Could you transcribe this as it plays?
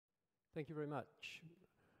Thank you very much.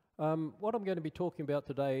 What I'm going to be talking about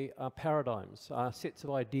today are paradigms, sets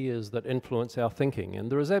of ideas that influence our thinking.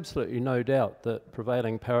 And there is absolutely no doubt that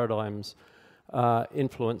prevailing paradigms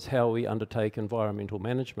influence how we undertake environmental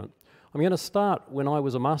management. I'm going to start when I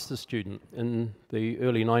was a master's student in the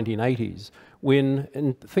early 1980s, when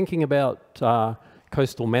in thinking about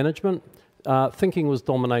coastal management, thinking was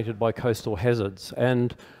dominated by coastal hazards.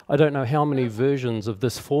 And I don't know how many versions of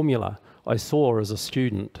this formula I saw as a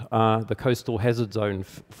student, the coastal hazard zone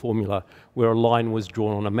formula, where a line was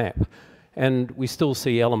drawn on a map. And we still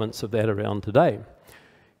see elements of that around today.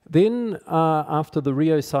 Then, after the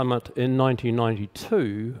Rio summit in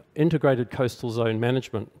 1992, integrated coastal zone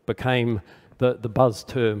management became the buzz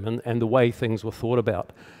term and the way things were thought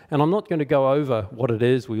about. And I'm not going to go over what it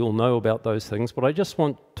is, we all know about those things, but I just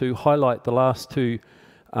want to highlight the last two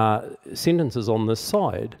sentences on this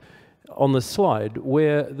slide,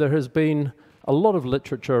 where there has been a lot of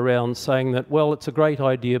literature around saying that, well, it's a great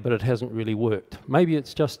idea, but it hasn't really worked. Maybe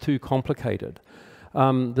it's just too complicated.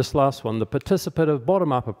 This last one, the participative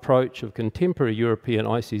bottom-up approach of contemporary European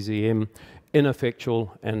ICZM,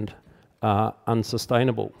 ineffectual and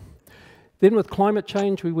unsustainable. Then with climate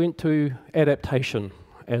change, we went to adaptation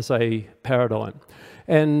as a paradigm.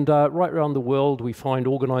 And right around the world, we find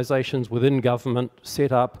organizations within government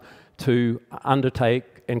set up to undertake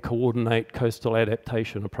and coordinate coastal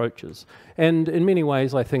adaptation approaches. And in many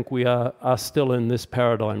ways, I think we are still in this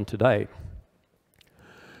paradigm today.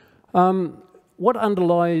 What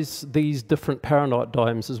underlies these different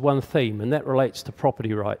paradigms is one theme, and that relates to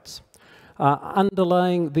property rights.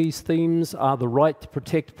 Underlying these themes are the right to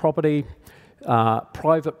protect property,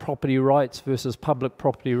 private property rights versus public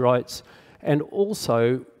property rights, and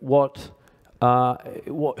also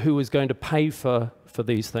who is going to pay for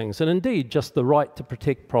these things, and indeed just the right to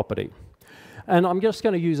protect property. And I'm just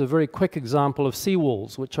going to use a very quick example of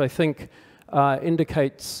seawalls, which I think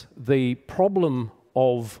indicates the problem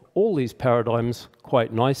of all these paradigms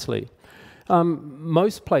quite nicely.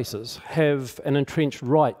 Most places have an entrenched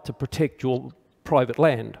right to protect your private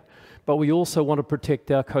land, but we also want to protect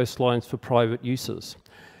our coastlines for private uses.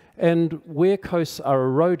 And where coasts are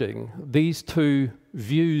eroding, these two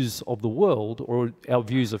views of the world, or our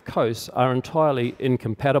views of coasts, are entirely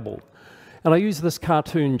incompatible. And I use this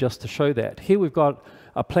cartoon just to show that. Here we've got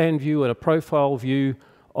a plan view and a profile view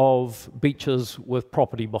of beaches with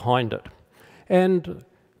property behind it. And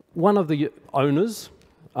one of the owners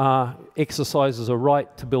exercises a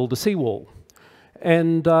right to build a seawall.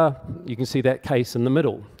 And you can see that case in the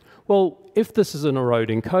middle. Well, if this is an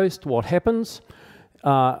eroding coast, what happens?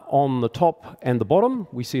 On the top and the bottom,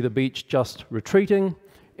 we see the beach just retreating.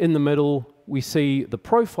 In the middle, we see the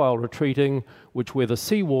profile retreating, which where the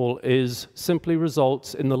seawall is simply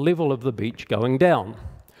results in the level of the beach going down.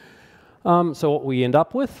 So what we end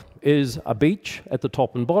up with is a beach at the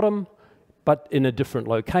top and bottom, but in a different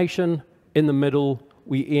location. In the middle,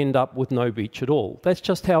 we end up with no beach at all. That's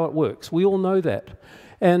just how it works. We all know that.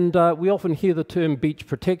 And we often hear the term beach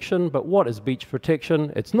protection, but what is beach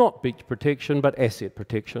protection? It's not beach protection, but asset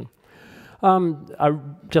protection.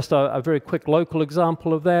 Just a very quick local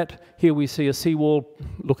example of that. Here we see a seawall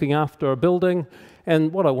looking after a building.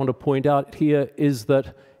 And what I want to point out here is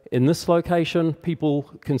that in this location, people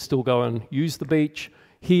can still go and use the beach.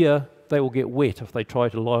 Here, they will get wet if they try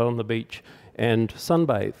to lie on the beach and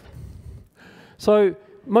sunbathe. So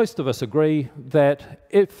most of us agree that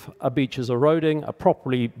if a beach is eroding, a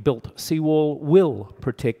properly built seawall will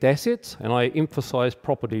protect assets, and I emphasize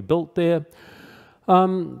properly built there.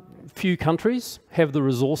 Few countries have the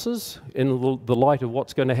resources, in the light of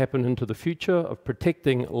what's going to happen into the future, of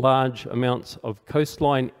protecting large amounts of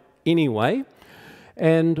coastline anyway,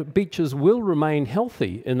 and beaches will remain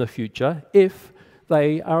healthy in the future if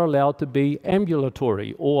they are allowed to be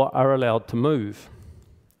ambulatory or are allowed to move.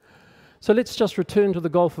 So let's just return to the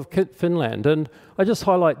Gulf of Finland, and I just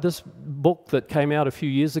highlight this book that came out a few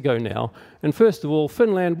years ago now. And first of all,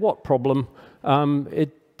 Finland, what problem?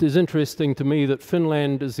 It is interesting to me that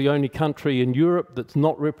Finland is the only country in Europe that's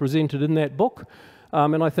not represented in that book,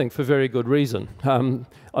 and I think for very good reason. I'm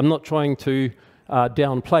not trying to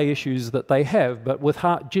downplay issues that they have, but with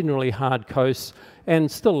generally hard coasts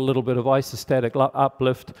and still a little bit of isostatic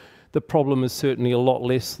uplift, the problem is certainly a lot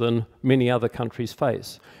less than many other countries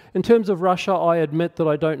face. In terms of Russia, I admit that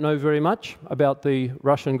I don't know very much about the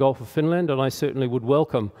Russian Gulf of Finland, and I certainly would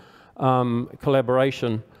welcome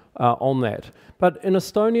collaboration on that. But in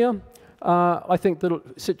Estonia, I think the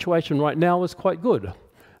situation right now is quite good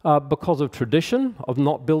because of tradition of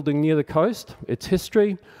not building near the coast, its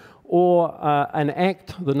history, or an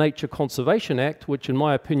act, the Nature Conservation Act, which in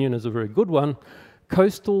my opinion is a very good one,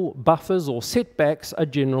 coastal buffers or setbacks are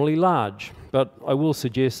generally large, but I will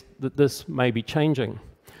suggest that this may be changing.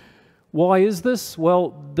 Why is this?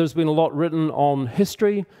 Well, there's been a lot written on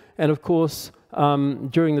history, and of course,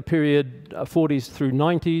 during the period 40s through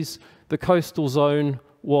 90s, the coastal zone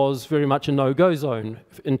was very much a no-go zone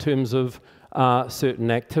in terms of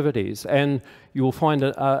certain activities. And you will find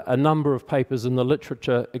a number of papers in the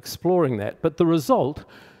literature exploring that. But the result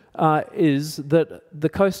is that the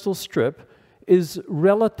coastal strip is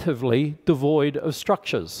relatively devoid of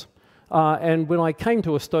structures. And when I came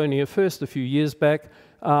to Estonia first a few years back,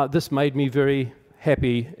 this made me very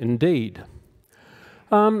happy indeed.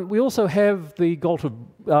 We also have the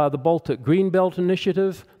Baltic Greenbelt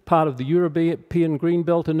Initiative, part of the European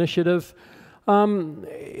Greenbelt Initiative.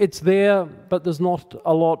 It's there, but there's not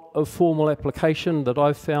a lot of formal application that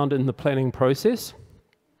I've found in the planning process.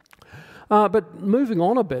 But moving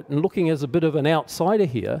on a bit and looking as a bit of an outsider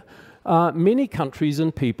here, many countries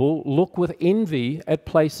and people look with envy at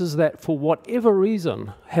places that, for whatever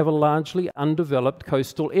reason, have a largely undeveloped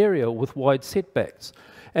coastal area with wide setbacks.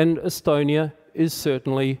 And Estonia is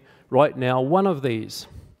certainly right now one of these.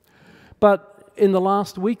 But in the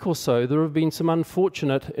last week or so, there have been some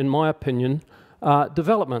unfortunate, in my opinion,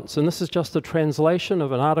 developments. And this is just a translation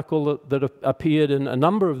of an article that appeared in a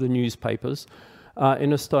number of the newspapers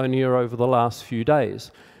in Estonia over the last few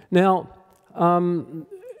days. Now,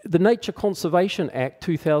 the Nature Conservation Act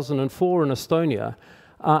 2004 in Estonia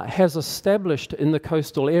has established in the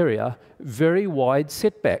coastal area very wide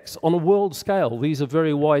setbacks. On a world scale, these are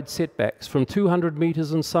very wide setbacks, from 200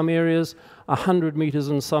 meters in some areas, 100 meters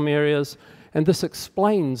in some areas, and this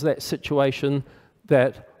explains that situation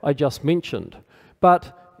that I just mentioned.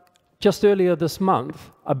 But just earlier this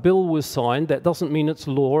month, a bill was signed. That doesn't mean it's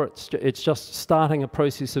law, it's just starting a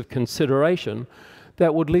process of consideration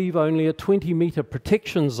that would leave only a 20-meter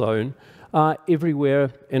protection zone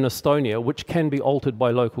everywhere in Estonia, which can be altered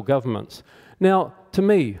by local governments. Now, to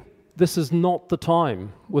me, this is not the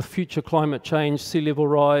time, with future climate change, sea level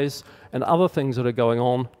rise, and other things that are going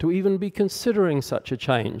on, to even be considering such a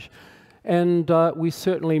change. And we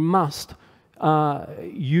certainly must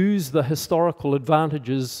use the historical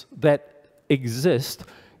advantages that exist,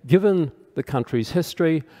 given the country's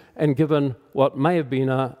history, and given what may have been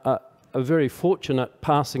a very fortunate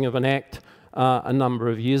passing of an act a number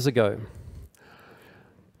of years ago.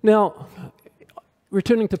 Now,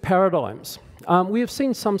 returning to paradigms, we have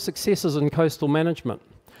seen some successes in coastal management,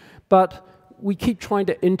 but we keep trying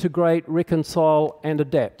to integrate, reconcile, and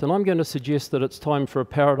adapt, and I'm going to suggest that it's time for a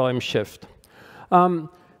paradigm shift.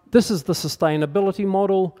 This is the sustainability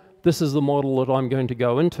model. This is the model that I'm going to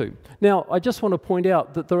go into. Now, I just want to point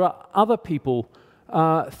out that there are other people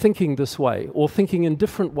thinking this way, or thinking in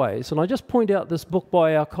different ways, and I just point out this book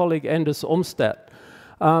by our colleague Anders Omstedt.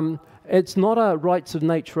 It's not a rights of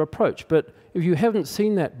nature approach, but if you haven't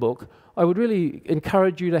seen that book, I would really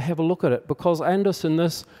encourage you to have a look at it, because Anders in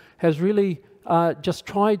this has really just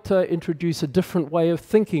tried to introduce a different way of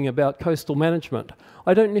thinking about coastal management.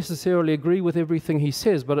 I don't necessarily agree with everything he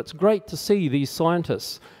says, but it's great to see these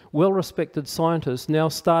scientists, well-respected scientists, now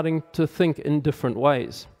starting to think in different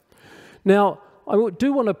ways. Now, I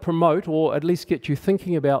do want to promote, or at least get you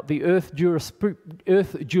thinking about, the Earth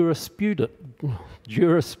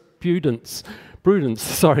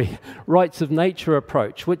rights of nature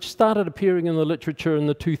approach, which started appearing in the literature in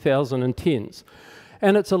the 2010s.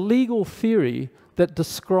 And it's a legal theory that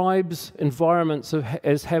describes environments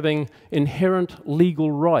as having inherent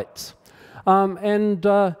legal rights.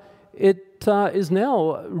 It is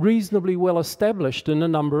now reasonably well established in a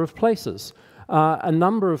number of places. A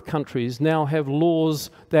number of countries now have laws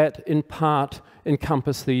that in part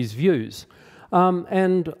encompass these views.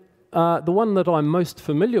 The one that I'm most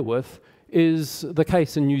familiar with is the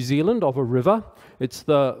case in New Zealand of a river. It's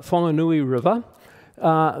the Whanganui River,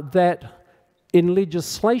 that in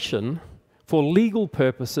legislation, for legal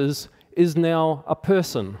purposes, is now a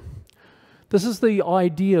person. This is the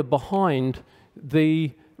idea behind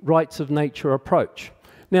the rights of nature approach.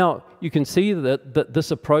 Now, you can see that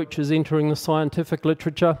this approach is entering the scientific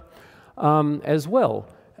literature as well,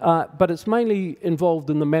 but it's mainly involved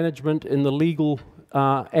in the management, in the legal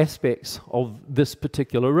aspects of this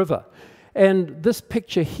particular river. And this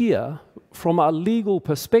picture here, from a legal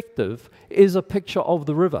perspective, is a picture of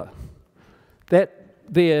the river. That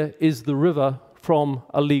there is the river from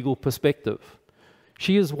a legal perspective.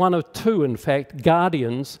 She is one of two, in fact,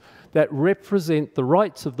 guardians that represent the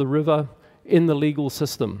rights of the river in the legal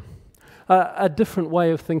system. A different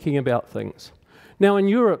way of thinking about things. Now, in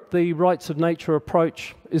Europe, the rights of nature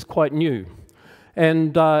approach is quite new.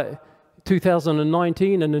 And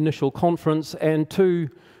 2019, an initial conference, and two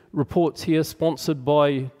reports here sponsored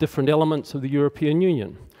by different elements of the European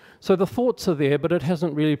Union. So the thoughts are there, but it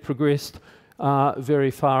hasn't really progressed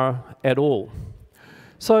very far at all.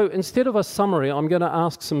 So instead of a summary, I'm going to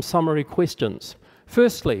ask some summary questions.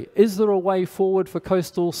 Firstly, is there a way forward for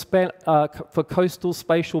coastal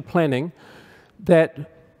spatial planning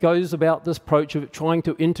that goes about this approach of trying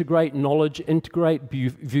to integrate knowledge, integrate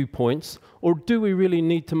viewpoints, or do we really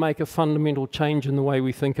need to make a fundamental change in the way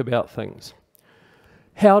we think about things?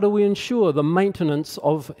 How do we ensure the maintenance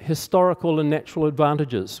of historical and natural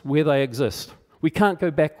advantages where they exist? We can't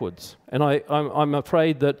go backwards, and I'm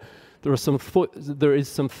afraid that there is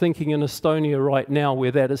some thinking in Estonia right now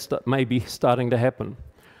where that is maybe starting to happen.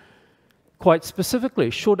 Quite specifically,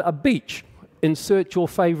 should a beach, insert your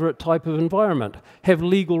favorite type of environment, have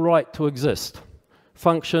legal right to exist,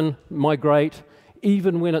 function, migrate,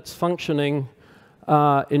 even when its functioning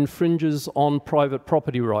infringes on private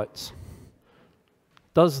property rights?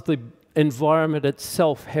 Does the environment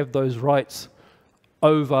itself have those rights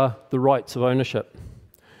over the rights of ownership?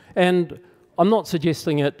 And I'm not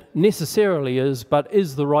suggesting it necessarily is, but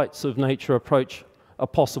is the rights of nature approach a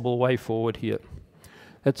possible way forward here?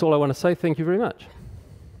 That's all I want to say. Thank you very much.